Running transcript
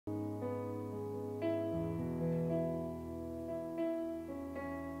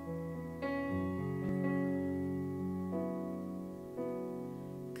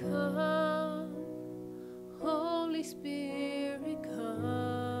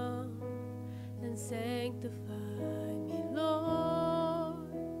sanctify me, Lord,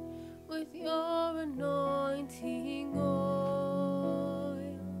 with your anointing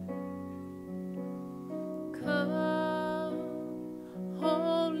oil. Come,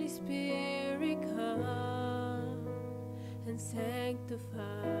 Holy Spirit, come and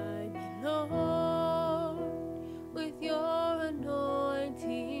sanctify me, Lord, with your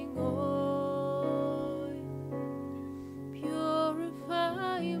anointing oil.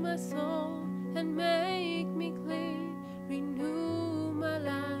 Purify my soul and make me clean. Renew my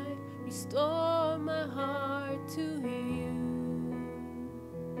life, restore my heart to you.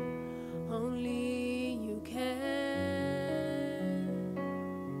 Only you can.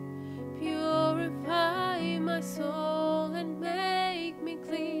 Purify my soul and make me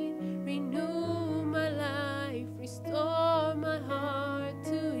clean. Renew my life, restore my heart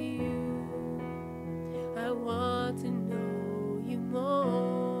to you. I want to know you more.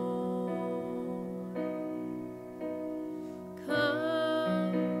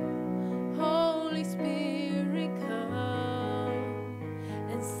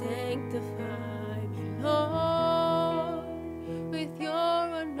 Sanctify me, Lord, with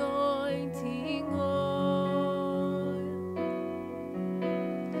your anointing oil.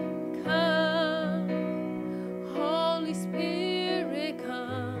 Come, Holy Spirit,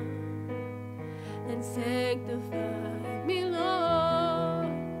 come and sanctify me,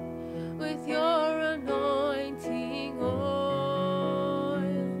 Lord, with your anointing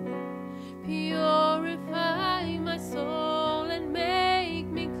oil. Purify my soul and make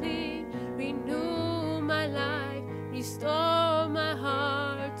me clean. Renew my life, restore my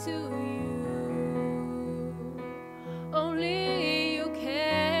heart to you. Only you can.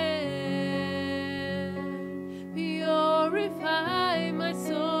 Purify my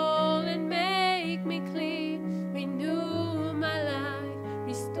soul and make me clean. Renew my life,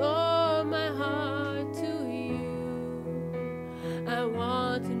 restore my heart to you. I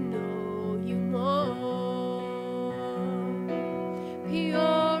want to know you more.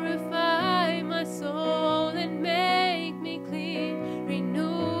 Purify my soul and make me clean.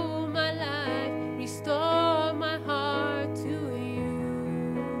 Renew my life, restore my heart to you.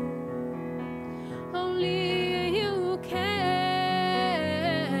 Only you can.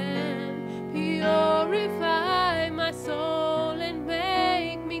 Purify my soul and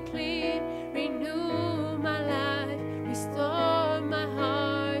make me clean. Renew my life, restore my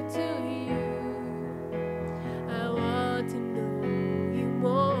heart to you. I want to know you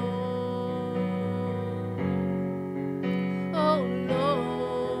more. Oh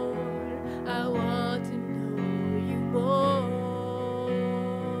Lord, I want to know you more.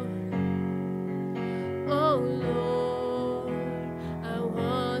 Oh Lord, I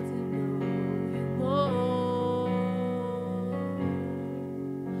want to know you more.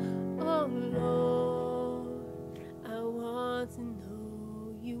 Oh Lord, I want to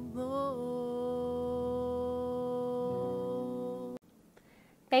know you more.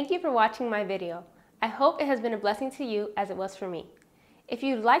 Thank you for watching my video. I hope it has been a blessing to you as it was for me. If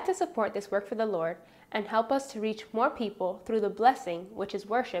you'd like to support this work for the Lord and help us to reach more people through the blessing, which is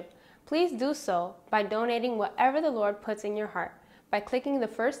worship, please do so by donating whatever the Lord puts in your heart by clicking the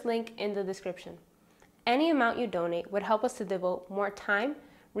first link in the description. Any amount you donate would help us to devote more time,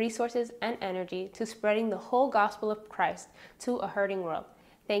 resources, and energy to spreading the whole gospel of Christ to a hurting world.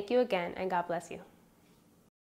 Thank you again, and God bless you.